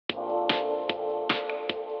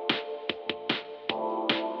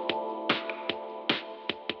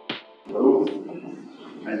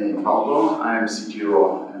My name is Pavlo. I am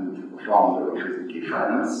CTO and Co-founder of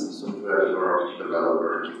SDK.finance, software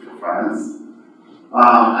developer for finance.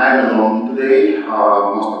 I am alone today.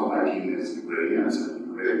 Most of my team is Ukrainians,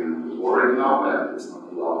 and Ukrainian is war right now, and it's not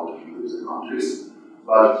allowed to leave the countries.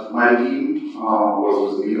 But my team was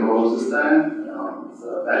with me all this time. It's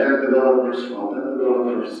backend developers, front-end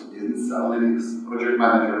developers, business analytics, project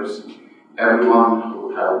managers, everyone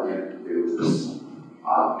who helped me to build this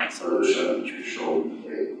solution which we show today.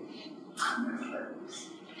 Next slide, please.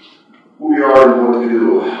 Who we are and what we do.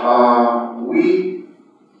 We,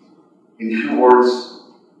 in few words,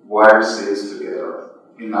 wire things together.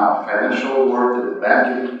 In a financial world, in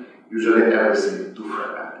banking, usually everything is too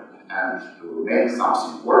fragmented. And to make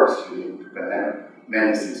something work, you need to connect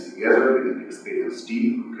many things together with an experienced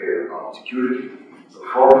team who care about security,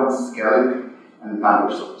 performance, scaling, and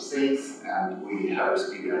numbers of things. And we have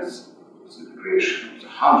experience with the creation of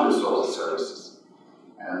hundreds of the services.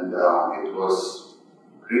 And it was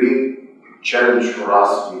really a challenge for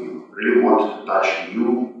us. We really wanted to touch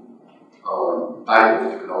new type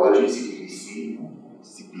of technology, CBDC,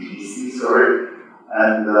 sorry.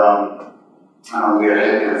 And we are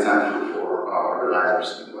happy and thankful for our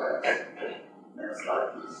organizers in the way. Next slide,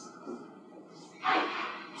 please.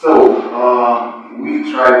 So, we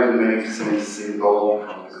try to make things simple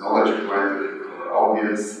from technology point of view for our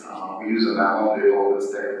audience. We use only open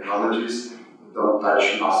stack technologies. We don't touch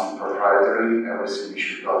nothing proprietary. Everything which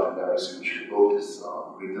we got and everything which we built is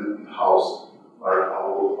written in-house by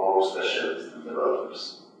our specialists and developers.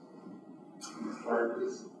 Next slide,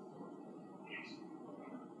 please.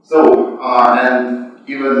 So, and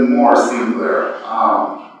even more simpler,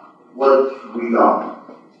 what we done.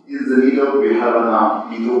 In the middle, we have a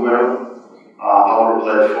middleware, our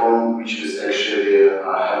platform, which is actually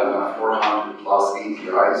having 400 plus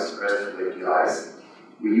APIs, RESTful APIs.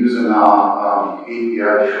 We use an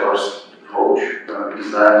API-first approach to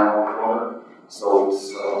design our product, so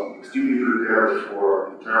it's extremely prepared for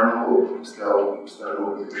internal,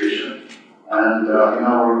 external integration. And in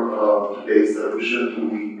our today's solution,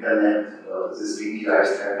 we connect this API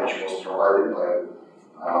stack, which was provided by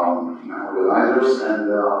organizers, and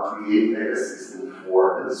create a system for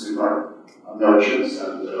consumer merchants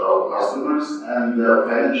and customers, and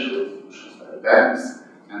financial institutions like banks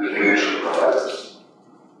and financial providers.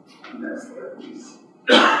 Next slide, please.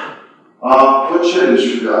 What challenge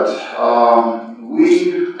we got? We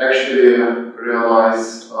actually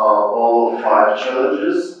realized all 5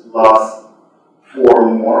 challenges, plus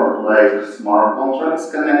 4 more, like smart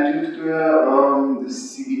contracts connecting to the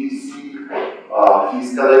CBDC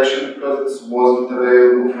fees collection because it wasn't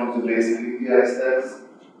available from the basic API stacks.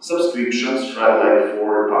 Subscriptions, like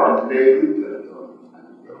for current payment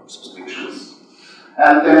and subscriptions.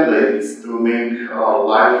 And templates to make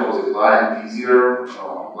life of the client easier.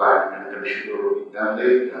 Client can configure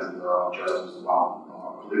template and just with one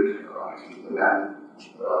click implement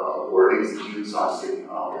or execute something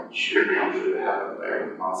which should usually happen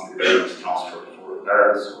like monthly payments transfer for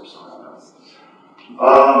parents or someone else.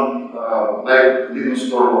 Like Linux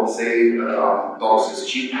store would say, docs is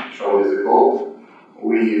cheap, show you the code.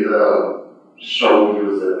 We show you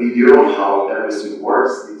the video of how everything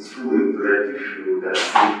works. It's fully interactive. You can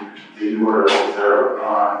see the URL there.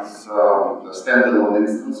 It's a standalone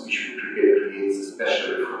instance which we create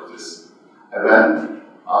especially for this event.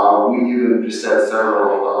 We even preset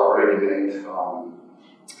several ready-made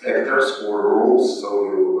actors or rules, so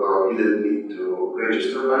you didn't need to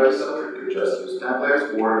register by yourself. You can just use templates,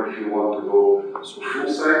 or if you want to go through full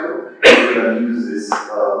cycle, you can use these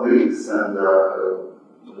links and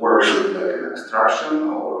work with like an extraction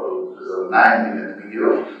or with a 9-minute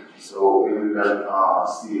video, so you can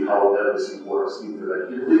see how everything works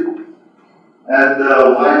interactively. And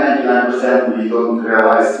why 99%? We don't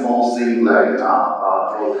realize small thing like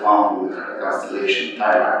found with a constellation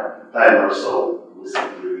timer, so we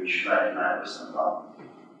simply reach 99% now.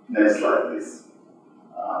 Next slide, please.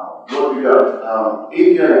 What we got?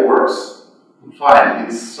 API works fine.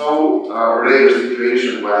 It's so rare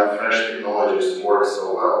situation when fresh technologies work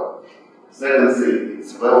so well. Second thing,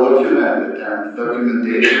 it's well documented, and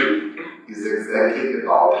documentation is exactly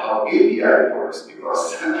about how API works,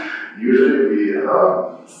 because usually we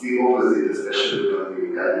see opposite, especially when we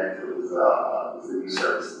connect with the new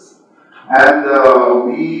services. And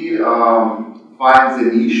we find the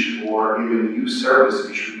niche or even new service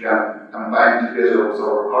which we can combine together with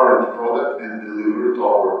our current product and deliver to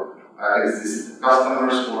our existing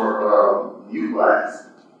customers or new clients.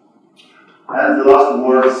 And the last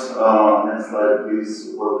words, next slide please,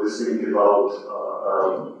 what we think about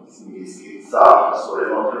CBDC. Sorry,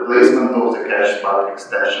 not replacement of the cash, but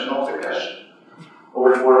extension of the cash.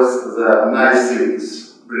 Of course, the nice thing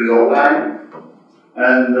is real time,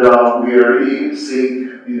 and we are really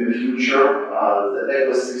seeing in the future the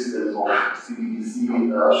ecosystem of CBDC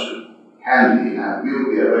should handy and will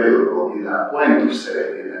be available in a point of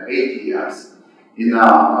sale, in ATMs, in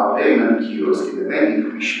a payment kiosk, in the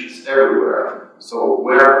vending machines, everywhere. So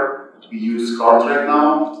where we use cards right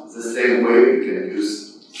now, the same way we can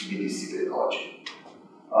use CBDC technology.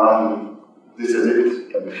 This is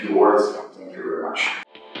it in a few words. Thank you very much.